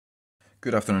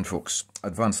Good afternoon, folks.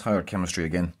 Advanced Higher Chemistry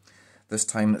again, this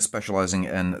time specialising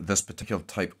in this particular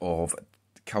type of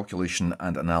calculation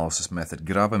and analysis method,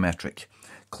 gravimetric.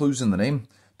 Clues in the name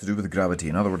to do with gravity.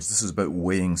 In other words, this is about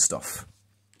weighing stuff.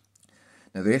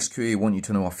 Now, the SQA want you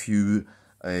to know a few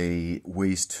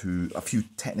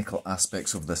technical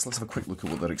aspects of this. Let's have a quick look at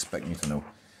what they're expecting you to know.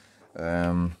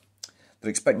 They're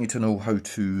expecting you to know how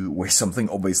to weigh something,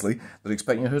 obviously. They're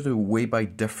expecting you how to weigh by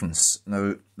difference.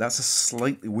 Now, that's a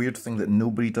slightly weird thing that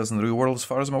nobody does in the real world, as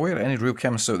far as I'm aware. Any real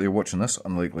chemists out there watching this,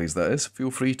 unlikely as that is,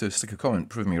 feel free to stick a comment,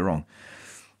 prove me wrong.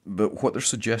 But what they're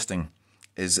suggesting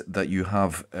is that you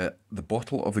have the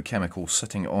bottle of the chemical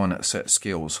sitting on a set of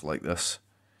scales like this.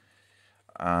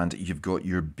 And you've got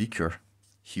your beaker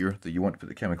here that you want to put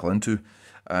the chemical into.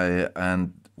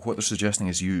 And what they're suggesting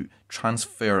is you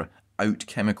transfer out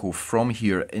chemical from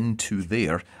here into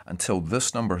there until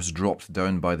this number has dropped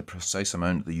down by the precise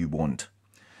amount that you want.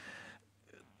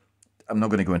 I'm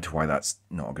not going to go into why that's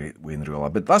not a great way in the real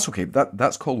lab, but that's okay.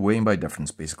 That's called weighing by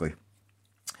difference, basically.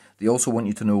 They also want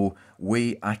you to know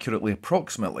weigh accurately,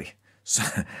 approximately. So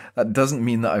that doesn't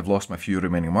mean that I've lost my few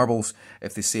remaining marbles.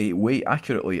 If they say weigh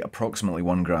accurately, approximately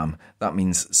 1 gram, that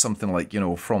means something like,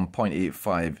 from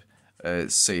 0.85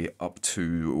 say up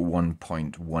to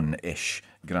 1.1-ish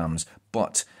grams,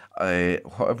 but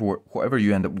whatever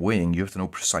you end up weighing, you have to know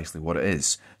precisely what it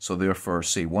is. So therefore,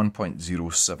 say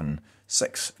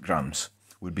 1.076 grams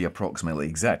would be approximately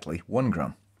exactly 1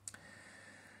 gram.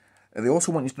 They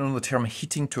also want you to know the term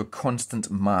heating to a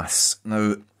constant mass.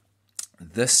 Now,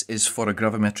 this is for a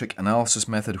gravimetric analysis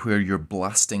method where you're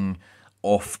blasting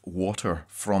off water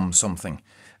from something.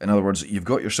 In other words, you've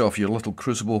got yourself your little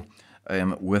crucible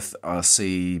with,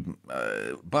 say,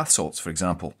 bath salts, for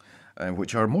example,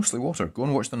 which are mostly water. Go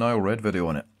and watch the Nile Red video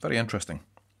on it. Very interesting.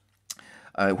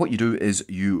 What you do is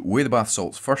you weigh the bath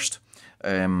salts first,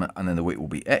 and then the weight will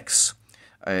be X.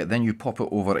 Then you pop it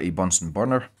over a Bunsen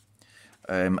burner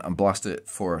and blast it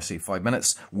for, say, 5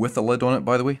 minutes with a lid on it,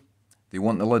 by the way. They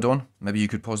want the lid on. Maybe you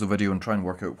could pause the video and try and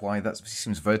work out why. That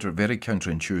seems very, very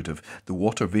counterintuitive. The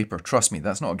water vapour, trust me,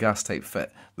 that's not a gas type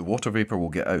fit. The water vapour will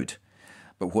get out.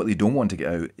 But what they don't want to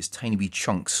get out is tiny wee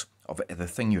chunks of the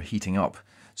thing you're heating up.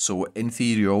 So in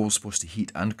theory, you're always supposed to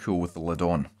heat and cool with the lid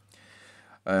on.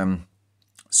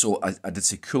 So I did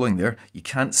say cooling there. You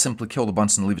can't simply kill the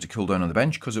Bunsen and leave it to cool down on the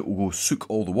bench because it will go soak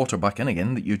all the water back in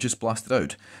again that you just blasted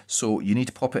out. So you need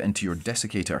to pop it into your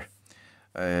desiccator.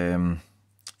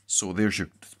 So there's your,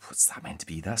 what's that meant to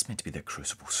be? That's meant to be the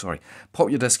crucible, sorry. Pop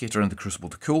your desiccator into the crucible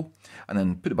to cool, and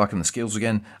then put it back on the scales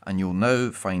again, and you'll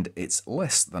now find it's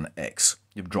less than X.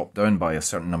 You've dropped down by a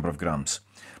certain number of grams.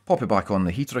 Pop it back on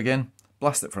the heater again,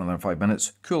 blast it for another 5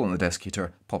 minutes, cool on the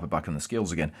desiccator, pop it back on the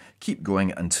scales again. Keep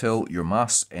going until your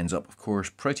mass ends up, of course,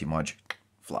 pretty much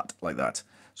flat, like that.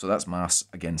 So that's mass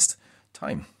against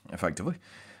time, effectively.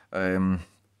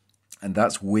 And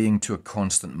that's weighing to a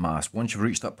constant mass. Once you've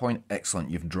reached that point, excellent,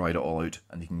 you've dried it all out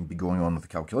and you can be going on with the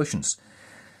calculations.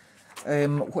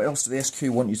 What else do the SQ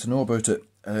want you to know about it?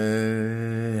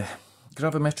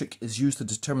 Gravimetric is used to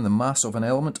determine the mass of an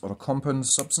element or a compound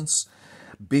substance.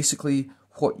 Basically,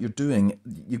 what you're doing,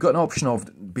 you've got an option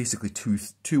of basically two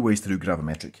ways to do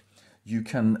gravimetric. You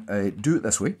can do it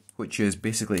this way, which is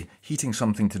basically heating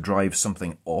something to drive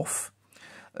something off.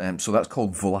 So that's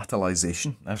called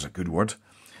volatilization. That's a good word.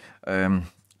 Can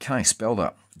I spell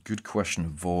that? Good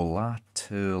question.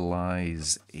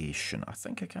 Volatilization. I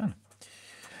think I can.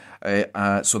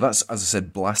 So that's, as I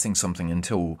said, blasting something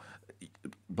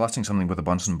with a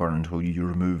Bunsen burner until you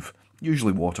remove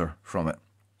usually water from it.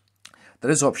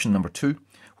 There is option number 2,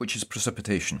 which is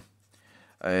precipitation.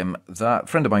 That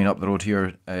friend of mine up the road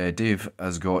here, Dave,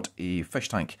 has got a fish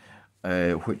tank,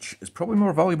 which is probably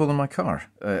more valuable than my car.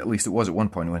 At least it was at one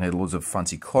point when it had loads of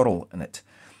fancy coral in it.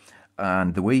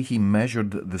 And the way he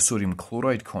measured the sodium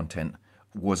chloride content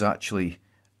was actually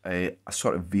a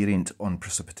sort of variant on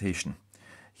precipitation.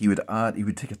 He would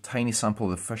take a tiny sample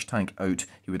of the fish tank out,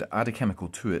 he would add a chemical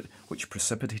to it, which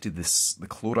precipitated the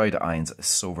chloride ions as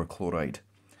silver chloride.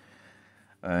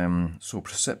 So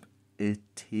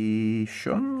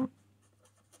precipitation,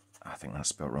 I think that's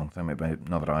spelled wrong, there might be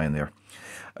another I in there.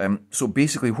 So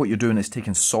basically what you're doing is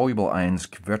taking soluble ions,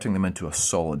 converting them into a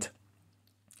solid.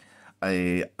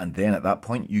 And then at that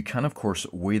point, you can, of course,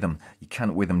 weigh them. You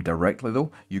can't weigh them directly,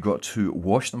 though. You've got to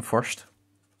wash them first.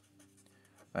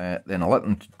 Then let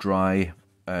them dry,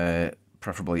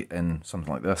 preferably in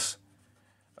something like this.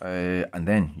 And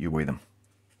then you weigh them.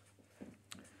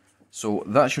 So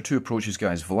that's your two approaches,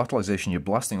 guys. Volatilization, you're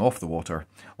blasting off the water.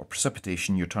 Or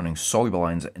precipitation, you're turning soluble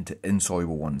ions into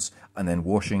insoluble ones. And then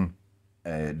washing,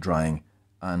 drying,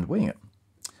 and weighing it.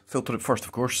 Filter it first,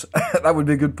 of course. That would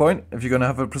be a good point if you're going to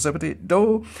have a precipitate.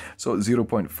 No. So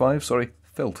 0.5, sorry,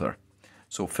 filter.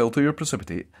 So filter your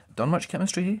precipitate. Done much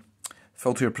chemistry, hey?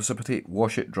 Filter your precipitate,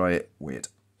 wash it, dry it, weigh it.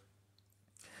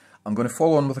 I'm going to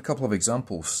follow on with a couple of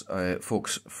examples,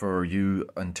 folks, for you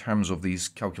in terms of these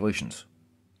calculations.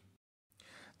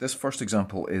 This first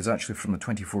example is actually from the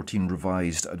 2014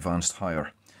 revised Advanced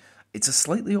Higher. It's a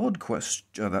slightly odd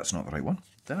question. That's not the right one.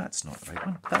 That's not the right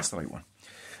one. That's the right one.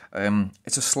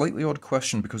 It's a slightly odd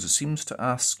question because it seems to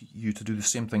ask you to do the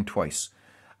same thing twice.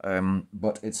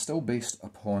 But it's still based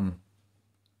upon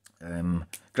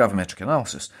gravimetric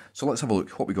analysis. So let's have a look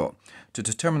what we got. To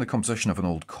determine the composition of an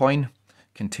old coin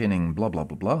containing blah blah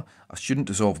blah blah, a student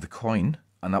dissolved the coin,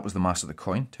 and that was the mass of the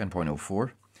coin,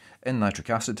 10.04, in nitric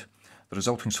acid. The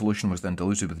resulting solution was then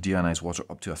diluted with deionized water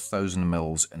up to 1,000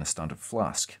 mils in a standard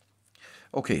flask.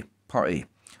 Okay, part A.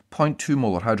 0.2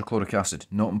 molar hydrochloric acid,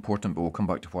 not important but we'll come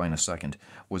back to why in a second,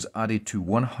 was added to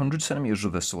 100 centimeters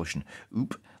of this solution.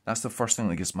 Oop, that's the first thing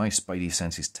that gets my spidey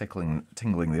senses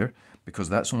tingling there, because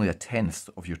that's only a tenth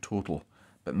of your total.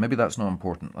 But maybe that's not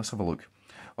important. Let's have a look.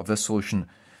 Of this solution,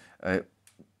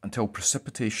 until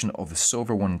precipitation of the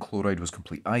silver 1 chloride was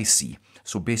complete. I see.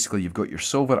 So basically you've got your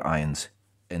silver ions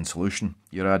in solution,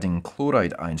 you're adding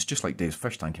chloride ions, just like Dave's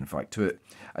fish tank in fact, to it,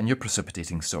 and you're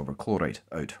precipitating silver chloride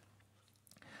out.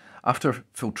 After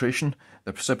filtration,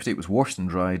 the precipitate was washed and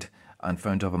dried and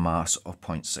found to have a mass of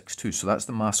 0.62. So that's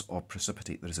the mass of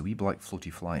precipitate. There is a wee black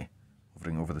floaty fly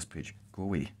hovering over this page. Go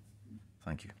away.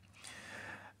 Thank you.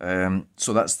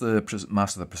 So that's the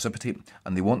mass of the precipitate,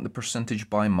 and they want the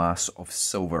percentage by mass of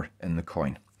silver in the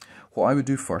coin. What I would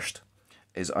do first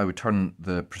is I would turn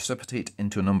the precipitate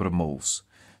into a number of moles.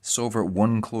 Silver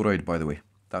 1 chloride, by the way.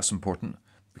 That's important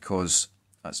because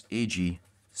that's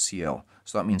AgCl.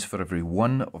 So that means for every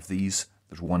one of these,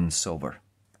 there's 1 silver.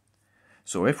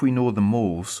 So if we know the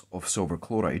moles of silver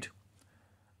chloride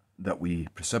that we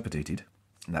precipitated,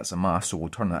 and that's a mass, so we'll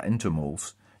turn that into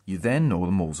moles, you then know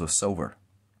the moles of silver.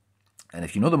 And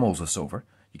if you know the moles of silver,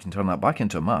 you can turn that back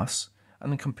into a mass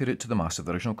and then compare it to the mass of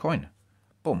the original coin.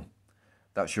 Boom.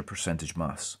 That's your percentage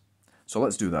mass. So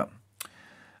let's do that.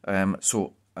 0,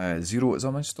 is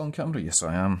that still on camera? Yes,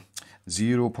 I am.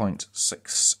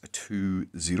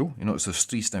 0.620. You notice there's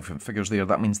 3 significant figures there.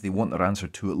 That means they want their answer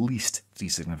to at least 3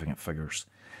 significant figures.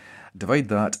 Divide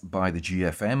that by the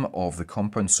GFM of the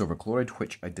compound silver chloride,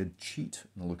 which I did cheat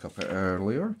and look up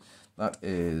earlier. That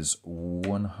is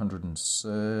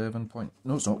 107 point...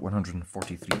 No, it's not,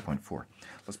 143.4.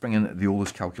 Let's bring in the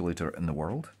oldest calculator in the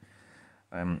world.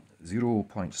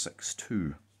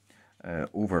 0.62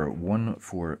 over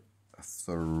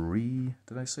 143,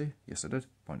 did I say? Yes, I did.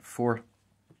 0.4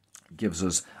 gives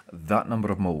us that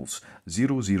number of moles.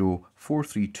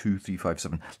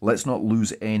 0.0432357. Let's not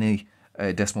lose any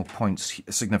decimal points,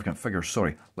 significant figures,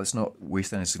 sorry. Let's not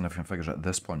waste any significant figures at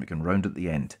this point. We can round at the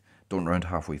end. Don't round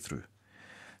halfway through.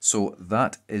 So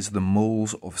that is the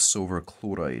moles of silver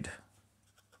chloride.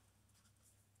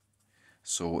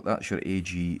 So that's your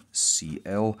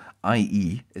AgCl,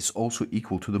 i.e. it's also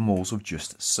equal to the moles of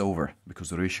just silver, because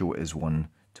the ratio is 1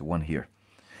 to 1 here.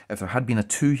 If there had been a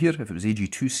 2 here, if it was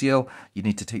Ag2Cl, you'd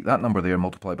need to take that number there and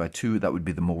multiply by 2, that would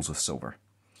be the moles of silver.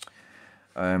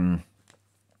 That's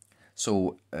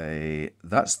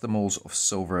the moles of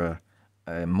silver,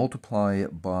 multiply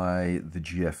by the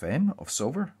GFM of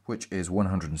silver, which is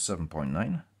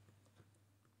 107.9.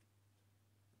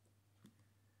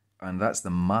 And that's the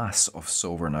mass of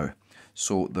silver now.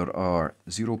 So there are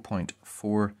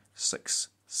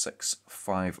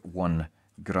 0.46651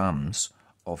 grams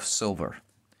of silver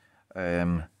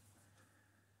in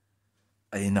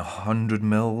a 100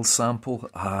 ml sample.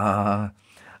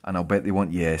 And I'll bet they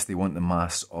want, yes, they want the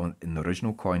mass in the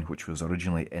original coin, which was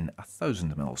originally in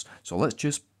 1,000 mils. So let's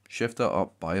just shift that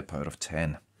up by a power of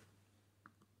 10.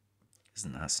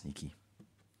 Isn't that sneaky?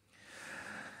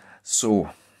 So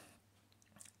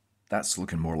that's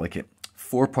looking more like it.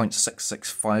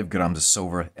 4.665 grams of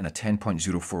silver in a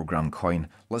 10.04 gram coin.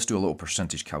 Let's do a little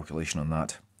percentage calculation on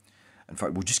that. In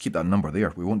fact, we'll just keep that number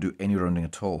there. We won't do any rounding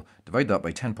at all. Divide that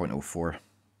by 10.04.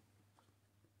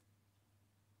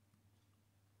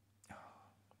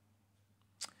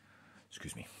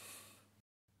 Excuse me.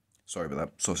 Sorry about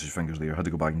that. Sausage fingers there. I had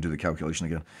to go back and do the calculation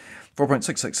again.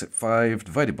 4.665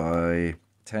 divided by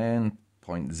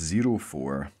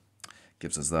 10.04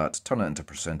 gives us that. Turn it into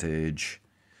percentage.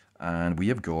 And we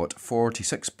have got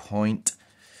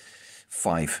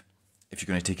 46.5 if you're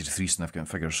going to take it to 3 significant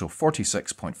figures. So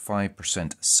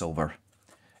 46.5% silver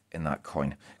in that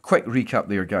coin. Quick recap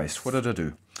there, guys. What did I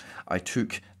do? I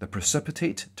took the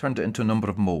precipitate, turned it into a number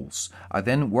of moles. I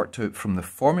then worked out from the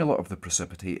formula of the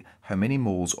precipitate how many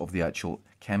moles of the actual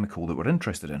chemical that we're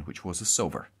interested in, which was the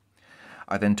silver.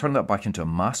 I then turned that back into a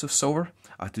mass of silver.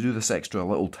 I had to do this extra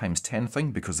little times 10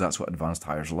 thing because that's what advanced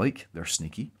hires like. They're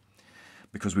sneaky.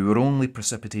 Because we were only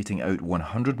precipitating out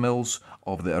 100 mils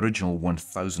of the original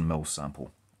 1000 mil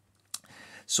sample.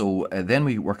 So then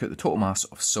we work out the total mass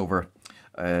of silver,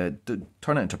 turn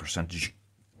it into percentage,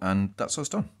 and that's us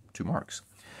done. 2 marks.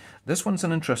 This one's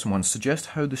an interesting one. Suggest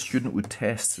how the student would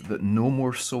test that no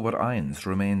more silver ions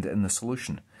remained in the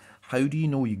solution. How do you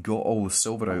know you got all the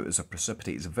silver out as a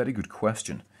precipitate? It's a very good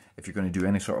question if you're going to do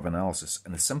any sort of analysis.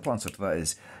 And the simple answer to that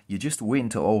is you just wait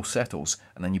until it all settles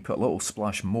and then you put a little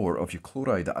splash more of your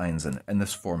chloride ions in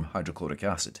this form, hydrochloric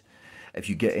acid. If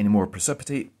you get any more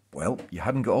precipitate, well, you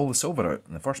hadn't got all the silver out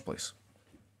in the first place.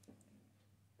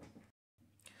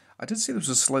 I did say this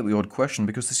was a slightly odd question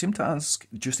because they seem to ask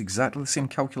just exactly the same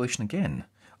calculation again.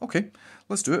 Okay,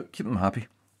 let's do it. Keep them happy.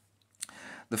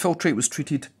 The filtrate was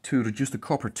treated to reduce the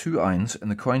copper 2 ions in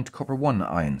the coin to copper 1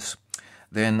 ions.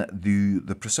 Then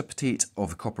the precipitate of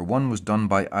the copper 1 was done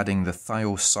by adding the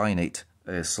thiocyanate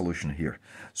solution here.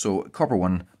 So copper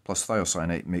 1 plus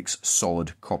thiocyanate makes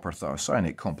solid copper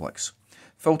thiocyanate complex.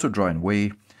 Filter dry and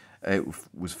weigh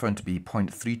was found to be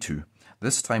 0.32.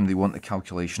 This time they want the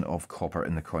calculation of copper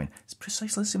in the coin. It's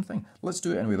precisely the same thing. Let's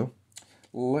do it anyway though.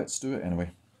 Let's do it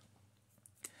anyway.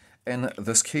 In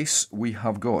this case we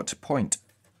have got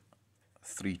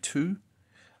 0.32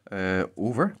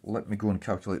 over, let me go and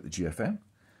calculate the GFM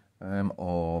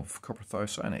of copper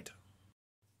thiocyanate.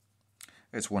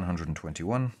 It's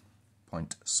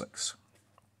 121.6,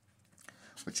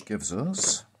 which gives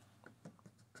us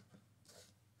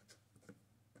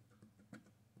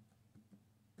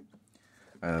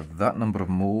that number of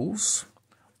moles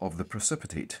of the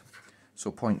precipitate.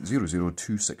 So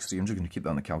 0.00263, I'm just going to keep that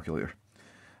on the calculator.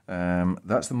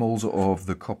 That's the moles of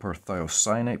the copper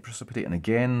thiocyanate precipitate, and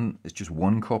again it's just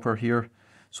 1 copper here,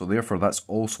 so therefore that's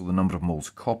also the number of moles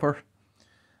of copper.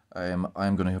 I'm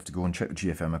going to have to go and check the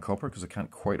GFM of copper because I can't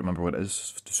quite remember what it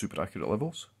is to super accurate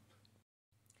levels.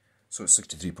 So it's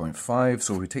 63.5,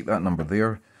 so we take that number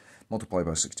there, multiply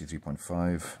by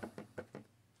 63.5,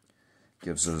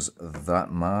 gives us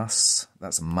that mass.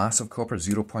 That's a mass of copper,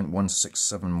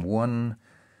 0.1671.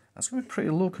 That's going to be pretty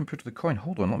low compared to the coin.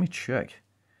 Hold on, let me check.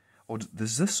 Oh,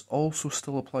 does this also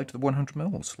still apply to the 100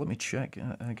 mils? Let me check,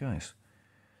 guys.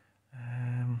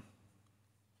 The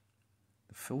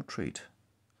filtrate.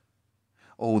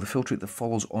 Oh, the filtrate that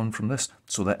follows on from this.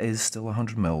 So that is still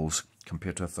 100 mils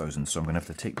compared to 1000. So I'm going to have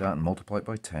to take that and multiply it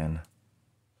by 10.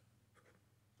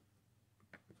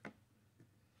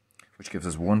 Which gives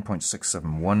us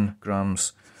 1.671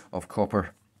 grams of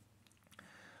copper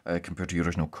compared to the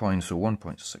original coin. So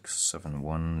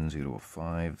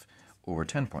 1.67105 over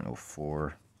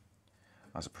 10.04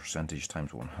 as a percentage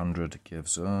times 100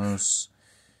 gives us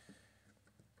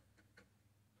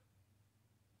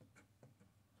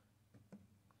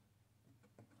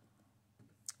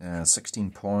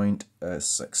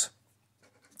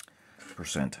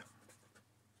 16.6%.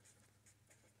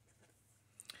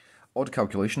 Odd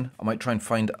calculation. I might try and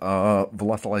find a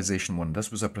volatilization one. This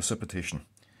was a precipitation.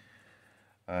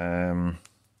 Here's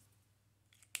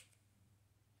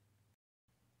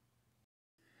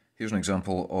an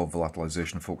example of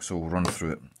volatilization, folks, so we'll run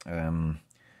through it.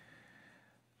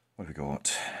 What have we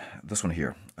got? This one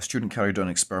here. A student carried out an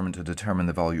experiment to determine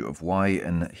the value of Y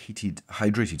in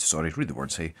hydrated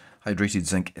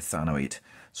zinc ethanoate.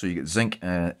 So you get zinc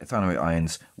ethanoate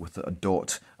ions with a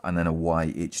dot and then a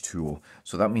YH2O.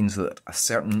 So that means that a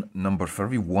certain number, for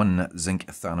every 1 zinc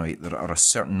ethanoate, there are a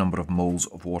certain number of moles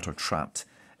of water trapped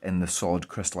in the solid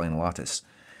crystalline lattice.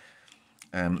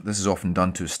 This is often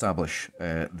done to establish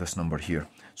this number here.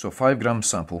 So a 5 gram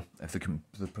sample, if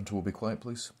the printer will be quiet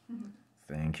please.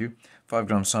 Thank you. 5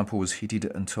 gram sample was heated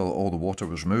until all the water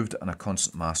was removed and a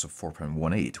constant mass of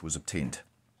 4.18 was obtained.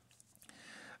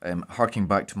 Harking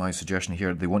back to my suggestion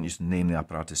here, they want you to name the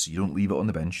apparatus. You don't leave it on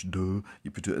the bench, duh.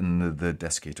 You put it in the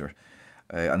desiccator.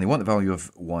 And they want the value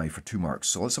of Y for 2 marks.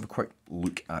 So let's have a quick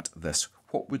look at this.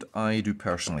 What would I do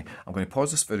personally? I'm going to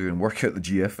pause this video and work out the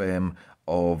GFM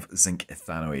of zinc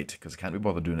ethanoate because I can't be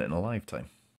bothered doing it in a live time.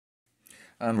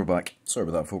 And we're back. Sorry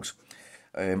about that, folks.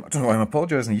 I don't know why I'm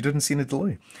apologising, you didn't see any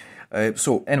delay.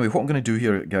 So anyway, what I'm going to do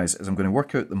here, guys, is I'm going to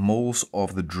work out the moles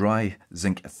of the dry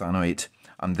zinc ethanoate.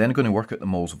 I'm then going to work out the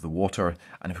moles of the water,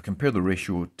 and if we compare the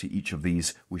ratio to each of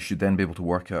these, we should then be able to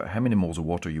work out how many moles of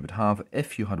water you would have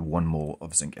if you had 1 mole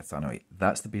of zinc ethanoate.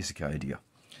 That's the basic idea.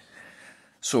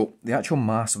 So the actual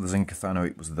mass of the zinc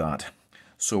ethanoate was that.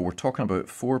 So we're talking about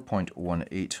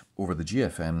 4.18 over the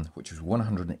GFM, which is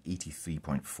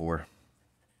 183.4.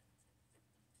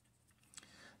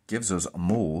 Gives us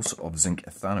moles of zinc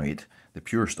ethanoate, the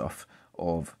pure stuff,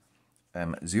 of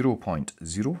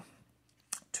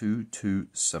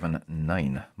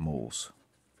 0.02279 moles.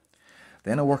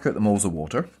 Then I work out the moles of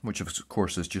water, which of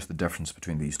course is just the difference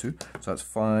between these two. So that's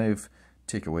 5,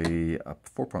 take away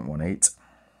 4.18.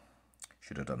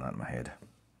 Should have done that in my head.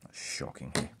 That's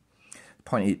shocking.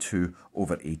 0.82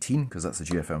 over 18, because that's the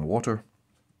GFM water,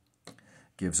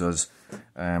 gives us,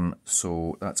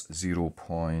 so that's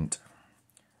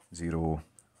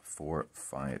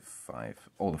 0.0455,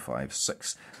 all the 5,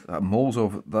 6. That's moles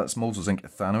of zinc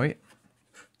ethanoate,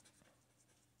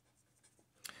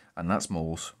 and that's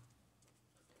moles.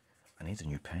 I need a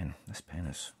new pen. This pen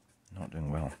is not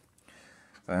doing well.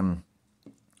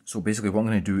 So basically what I'm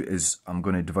going to do is I'm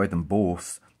going to divide them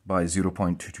both by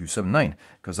 0.2279,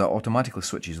 because that automatically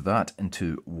switches that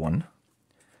into 1.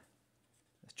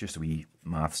 It's just a wee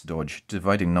maths dodge,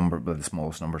 dividing number by the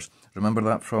smallest numbers. Remember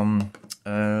that from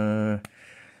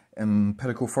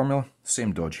empirical formula?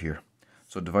 Same dodge here.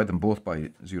 So divide them both by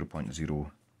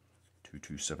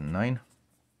 0.02279.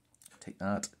 Take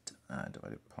that,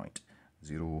 divided by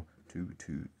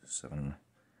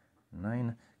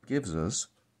 0.02279 gives us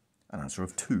an answer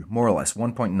of 2, more or less,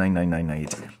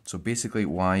 1.99998. So basically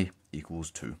y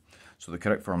equals 2. So the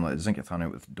correct formula is zinc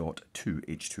ethanoate with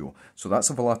 .2H2O. So that's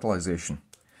a volatilization.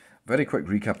 Very quick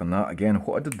recap on that. Again,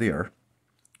 what I did there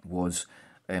was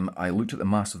I looked at the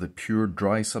mass of the pure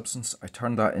dry substance. I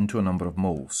turned that into a number of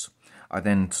moles. I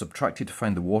then subtracted to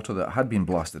find the water that had been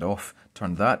blasted off,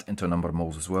 turned that into a number of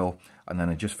moles as well, and then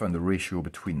I just found the ratio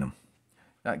between them.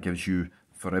 That gives you,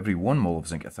 for every 1 mole of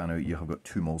zinc ethanoate, you have got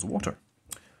 2 moles of water.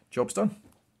 Job's done.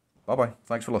 Bye-bye.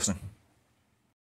 Thanks for listening.